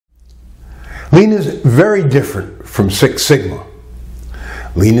Lean is very different from Six Sigma.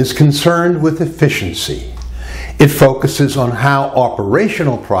 Lean is concerned with efficiency. It focuses on how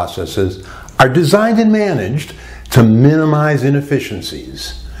operational processes are designed and managed to minimize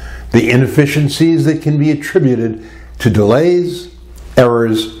inefficiencies. The inefficiencies that can be attributed to delays,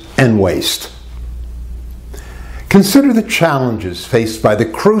 errors, and waste. Consider the challenges faced by the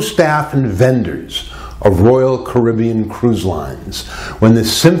crew staff and vendors of Royal Caribbean Cruise Lines when the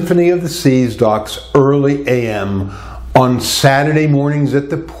Symphony of the Seas docks early AM on Saturday mornings at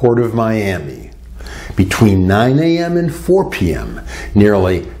the Port of Miami. Between 9 a.m. and 4 p.m.,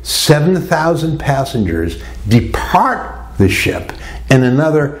 nearly 7,000 passengers depart the ship and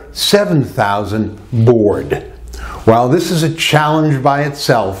another 7,000 board. While this is a challenge by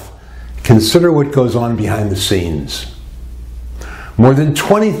itself, consider what goes on behind the scenes. More than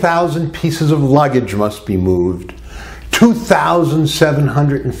 20,000 pieces of luggage must be moved,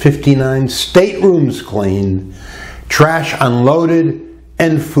 2,759 staterooms cleaned, trash unloaded,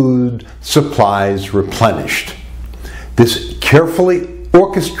 and food supplies replenished. This carefully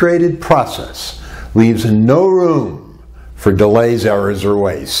orchestrated process leaves no room for delays, errors, or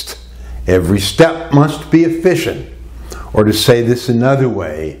waste. Every step must be efficient, or to say this another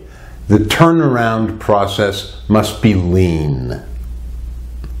way, the turnaround process must be lean.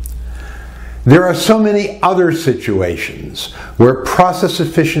 There are so many other situations where process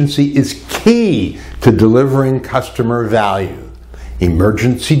efficiency is key to delivering customer value.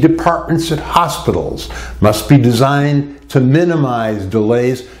 Emergency departments at hospitals must be designed to minimize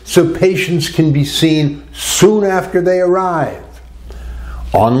delays so patients can be seen soon after they arrive.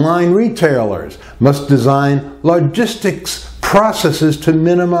 Online retailers must design logistics processes to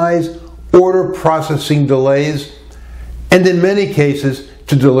minimize order processing delays, and in many cases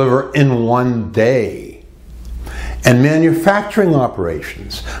to deliver in one day. And manufacturing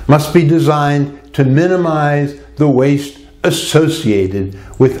operations must be designed to minimize the waste associated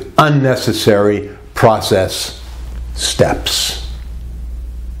with unnecessary process steps.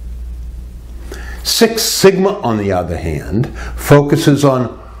 Six Sigma, on the other hand, focuses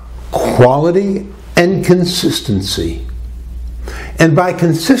on quality and consistency. And by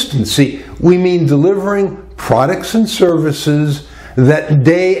consistency, we mean delivering products and services that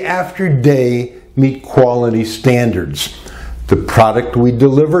day after day meet quality standards. The product we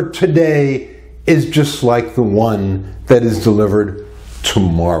deliver today is just like the one that is delivered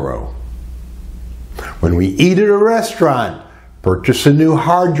tomorrow. When we eat at a restaurant, purchase a new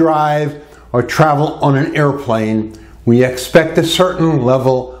hard drive, or travel on an airplane, we expect a certain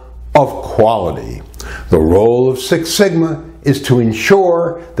level of quality. The role of Six Sigma is to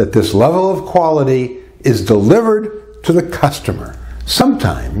ensure that this level of quality is delivered to the customer.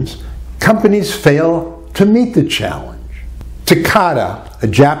 Sometimes, companies fail to meet the challenge. Takata, a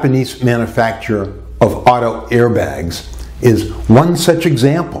Japanese manufacturer of auto airbags, is one such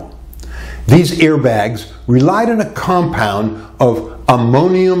example. These airbags relied on a compound of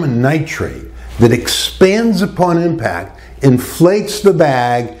ammonium nitrate that expands upon impact, inflates the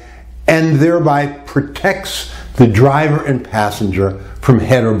bag, and thereby protects the driver and passenger from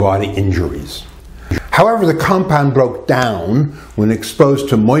head or body injuries. However, the compound broke down when exposed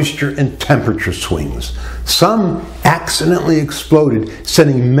to moisture and temperature swings. Some accidentally exploded,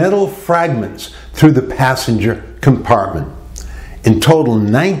 sending metal fragments through the passenger compartment. In total,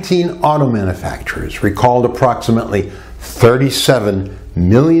 19 auto manufacturers recalled approximately 37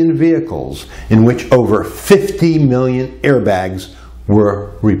 million vehicles in which over 50 million airbags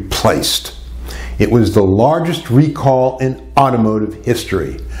were replaced. It was the largest recall in automotive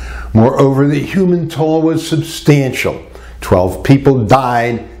history. Moreover, the human toll was substantial. 12 people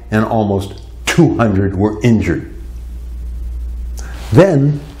died and almost 200 were injured.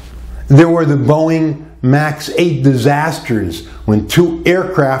 Then there were the Boeing MAX 8 disasters when two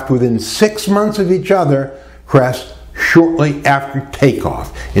aircraft within 6 months of each other crashed shortly after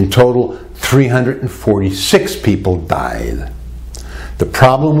takeoff. In total, 346 people died. The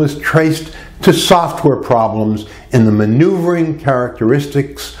problem was traced to software problems in the maneuvering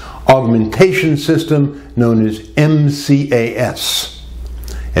characteristics augmentation system known as MCAS.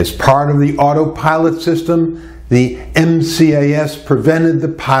 As part of the autopilot system, the MCAS prevented the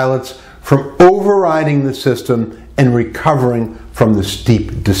pilots from overriding the system and recovering from the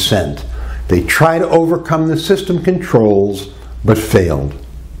steep descent. They tried to overcome the system controls, but failed.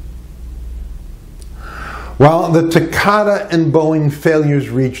 While the Takata and Boeing failures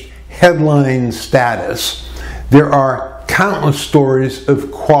reached headline status, there are countless stories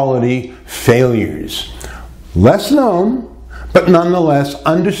of quality failures. Less known, but nonetheless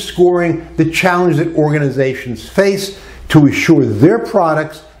underscoring the challenge that organizations face to assure their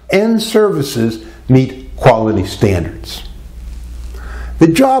products and services meet quality standards. The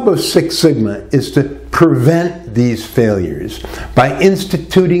job of Six Sigma is to prevent these failures by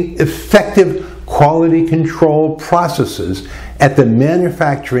instituting effective quality control processes at the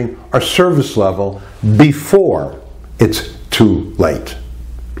manufacturing or service level before it's too late.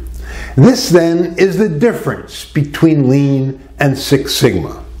 This then is the difference between Lean and Six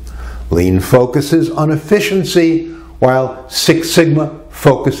Sigma. Lean focuses on efficiency, while Six Sigma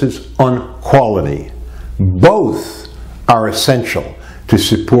focuses on quality. Both are essential to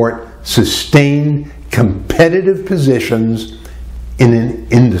support sustained competitive positions in an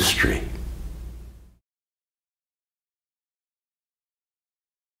industry.